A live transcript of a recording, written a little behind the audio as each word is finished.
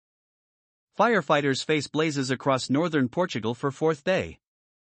Firefighters face blazes across northern Portugal for fourth day.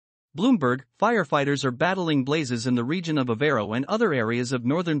 Bloomberg, firefighters are battling blazes in the region of Aveiro and other areas of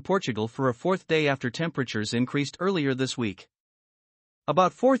northern Portugal for a fourth day after temperatures increased earlier this week.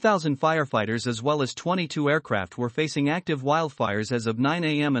 About 4,000 firefighters as well as 22 aircraft were facing active wildfires as of 9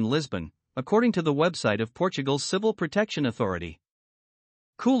 a.m. in Lisbon, according to the website of Portugal's Civil Protection Authority.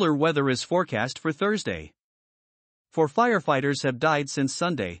 Cooler weather is forecast for Thursday. 4 firefighters have died since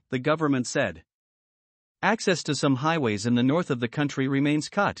Sunday, the government said. Access to some highways in the north of the country remains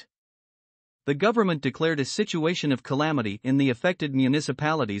cut. The government declared a situation of calamity in the affected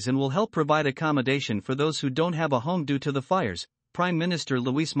municipalities and will help provide accommodation for those who don't have a home due to the fires, Prime Minister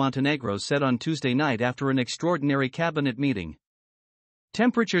Luís Montenegro said on Tuesday night after an extraordinary cabinet meeting.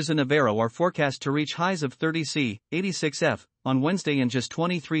 Temperatures in Aveiro are forecast to reach highs of 30 C, 86 F, on Wednesday and just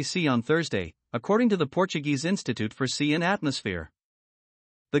 23 C on Thursday, according to the Portuguese Institute for Sea and Atmosphere.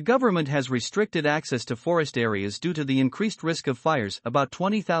 The government has restricted access to forest areas due to the increased risk of fires. About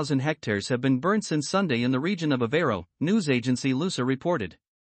 20,000 hectares have been burned since Sunday in the region of Aveiro, news agency Lusa reported.